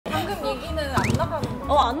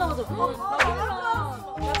안 나가서 나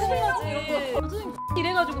큰일나지. 선생님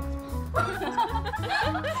이래가지고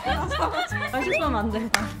실수하면 안 돼.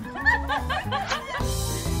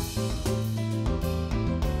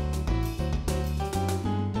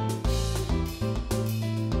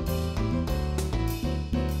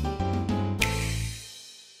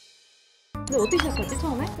 근데 어떻게 시작했지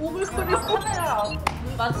처음에? 오글거려. 카메라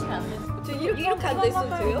눈 맞추면 안 돼. 저 이렇게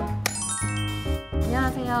앉아있어도 돼요?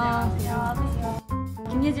 안녕하세요. 안녕하세요.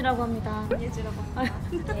 김예지라고 합니다. 김예지라고 합니다.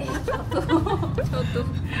 네, 저도.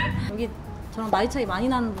 여기 저랑 나이 차이 많이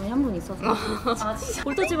나는 분이 한 분 있어서 아 진짜?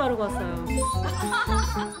 볼터치 바르고 왔어요.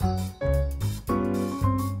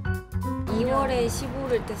 2월에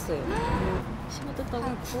 15를 뗐어요. 15 떴다고?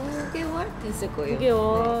 한 9개월 됐을 거예요.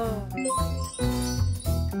 9개월.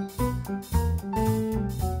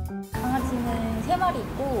 강아지는 3마리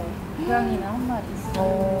있고 고양이는 1마리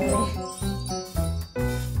있어요.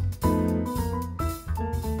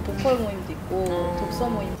 보컬 모임도 있고 독서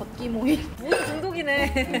모임, 걷기 모임. 모임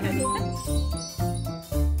중독이네.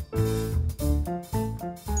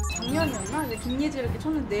 작년이었나? 이제 김예지 이렇게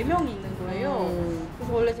쳤는 4명이 있는 거예요.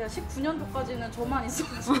 그래서 원래 제가 19년도까지는 저만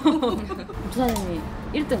있어가지고 주사님이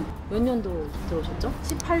 1등 몇 년도 들어오셨죠?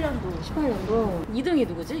 18년도 18년도 2등이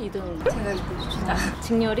누구지? 2등 제가 입어줍시다.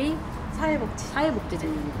 직렬이 사회복지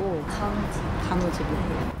사회복지직이고 가무직.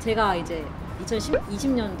 네. 제가 이제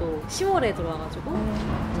 2020년도 10월에 들어와가지고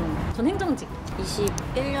전 행정직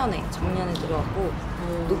 21년에 작년에 들어왔고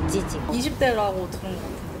녹지직 20대라고 들은 것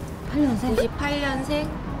같은데 8년생? 98년생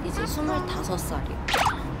이제 25살이요.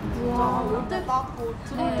 우와 이때 나고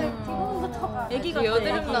들어올 때 처음부터 애기 같아.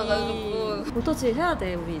 여드름 나가지고 볼터치 해야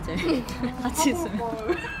돼 우리 이제 같이 있으면.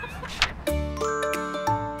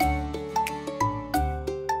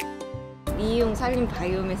 미용 살림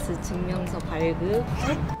바이오매스 증명서 발급,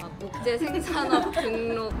 목재 생산업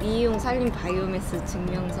등록, 미용 살림 바이오매스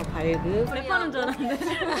증명서 발급. 랩하는 줄 알았는데.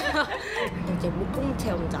 이제 목공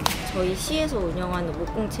체험장. 저희 시에서 운영하는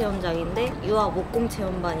목공 체험장인데 유아 목공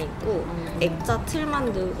체험반이 있고 액자 틀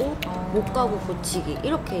만들고 목가구 고치기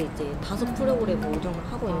이렇게 이제 5 프로그램을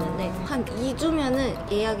운영을 하고 있는데 한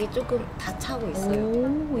 2주면은 예약이 조금 다 차고 있어요.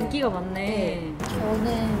 오 인기가 많네. 네.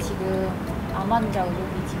 저는 지금 암환자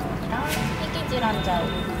의료비 지원이랑 희귀질환자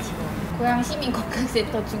의료비 지원,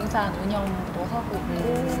 고양시민건강센터 중산 운영도 하고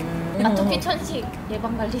있고 아토피 천식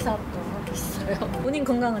예방관리 사업도 하고 있어요. 본인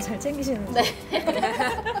건강을 잘 챙기시는지. 네.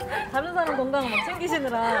 다른 사람 건강을 막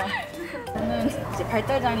챙기시느라. 저는 이제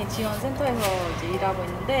발달장애 지원센터에서 이제 일하고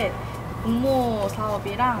있는데 공모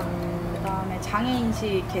사업이랑 그다음에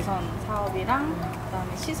장애인식 개선 사업이랑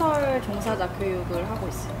그다음에 시설 종사자 교육을 하고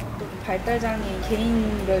있어요. 또 발달장애인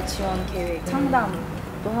개인별 지원 계획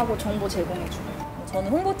상담도 하고 정보 제공해주고. 저는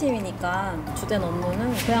홍보팀이니까 주된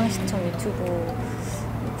업무는 고양시청 유튜브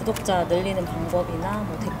구독자 늘리는 방법이나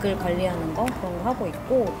뭐 댓글 관리하는 거 그런 거 하고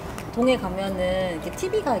있고 동에 가면은 이렇게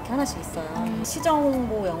TV가 이렇게 하나씩 있어요. 시정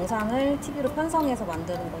홍보 영상을 TV로 편성해서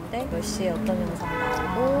만드는 건데 몇 시에 어떤 영상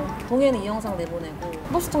나오고 동에는 이 영상 내보내고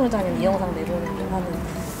홍보시청장에는 이 영상 내보내고 하는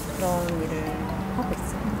그런 일을 하고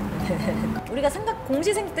있어요. 우리가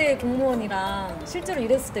공시생 때 공무원이랑 실제로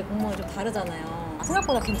일했을 때 공무원이 좀 다르잖아요.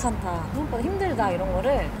 생각보다 괜찮다, 생각보다 힘들다 이런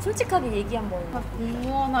거를 솔직하게 얘기 한번.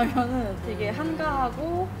 공무원 하면은 되게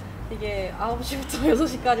한가하고 되게 9시부터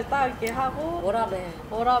 6시까지 딱 이렇게 하고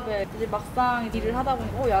워라벨 이제 막상 일을 하다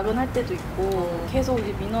보면 야근할 때도 있고 계속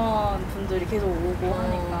이제 민원분들이 계속 오고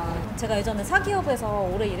하니까. 제가 예전에 사기업에서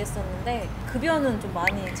오래 일했었는데 급여는 좀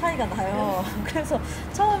많이 차이가 나요. 그래서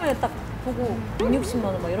처음에 딱 보고 160만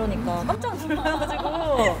원 막 이러니까 깜짝 놀라가지고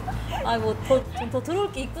아 뭐 좀 더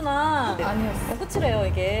들어올 게 있구나. 아니었어. 끝이래요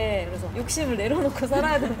이게. 그래서 욕심을 내려놓고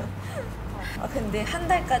살아야 되는. 근데 한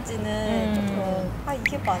달까지는 조금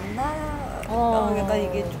이게 맞나? 약간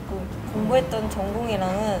이게 조금 공부했던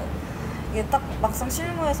전공이랑은 이게 딱 막상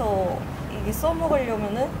실무에서 이게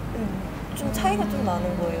써먹으려면은 좀 차이가 좀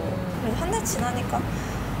나는 거예요. 그래서 한 달 지나니까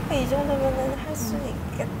이 정도면은 할 수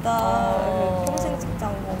있겠다. 평생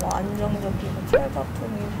직장고 뭐 안정적이고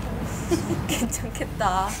철가품이고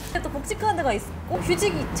괜찮겠다. 또 복지카드가 있고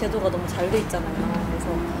휴직 제도가 너무 잘 돼 있잖아요. 그래서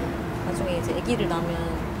나중에 이제 아기를 낳으면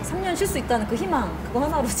 3년 쉴 수 있다는 그 희망 그거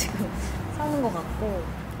하나로 지금 사는 것 같고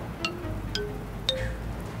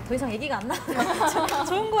더 이상 얘기가 안 나와요.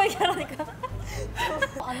 좋은 거 얘기하라니까.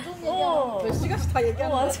 안 좋은 얘기하면 몇 시간씩 다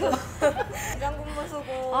얘기하는 거 맞아. 비상근무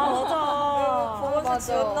쓰고 맞아. 보건소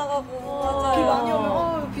지원 나가고 맞아요. 비 많이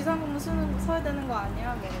오면 비상근무 써야 되는 거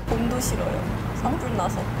아니야? 봄도 싫어요. 산불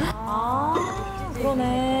나서.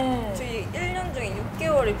 그러네. 저희 1년 중에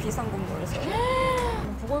 6개월을 비상근무를 써요.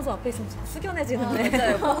 보건소 앞에 있으면 숙연해지는데.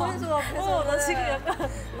 맞아요. 보건소 앞에서 나 지금 약간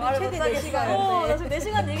말을 최대 못하겠어요. 4시간. 나 지금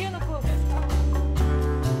 4시간 얘기해놓고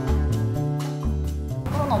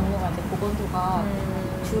직원 수가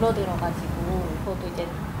줄어들어가지고 저도 이제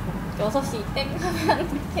 6시 땡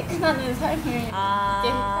하면 퇴근하는 삶을 이제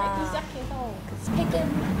살기 시작해서 그 퇴근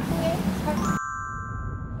후에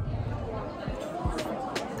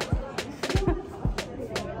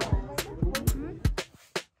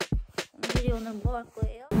오늘이 오늘 뭐 할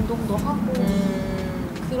거예요? 운동도 하고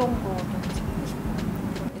그런 거 좀 찾고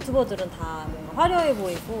싶어요. 유튜버들은 다 뭔가 화려해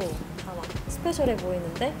보이고 다 막 스페셜해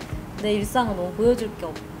보이는데 내 일상은 너무 보여줄 게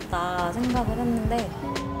없다 생각을 했는데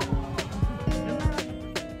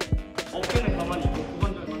어깨는 가만히 있고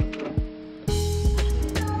고관절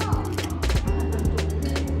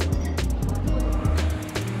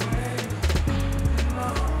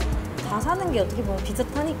다 사는 게 어떻게 보면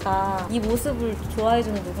비슷하니까 이 모습을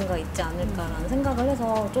좋아해주는 누군가 있지 않을까라는 생각을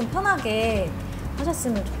해서 좀 편하게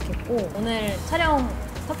하셨으면 좋겠고 오늘 촬영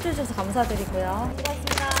협조해주셔서 감사드리고요.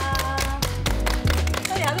 수고하셨습니다.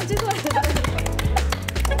 빨리 안에 찍어야 돼.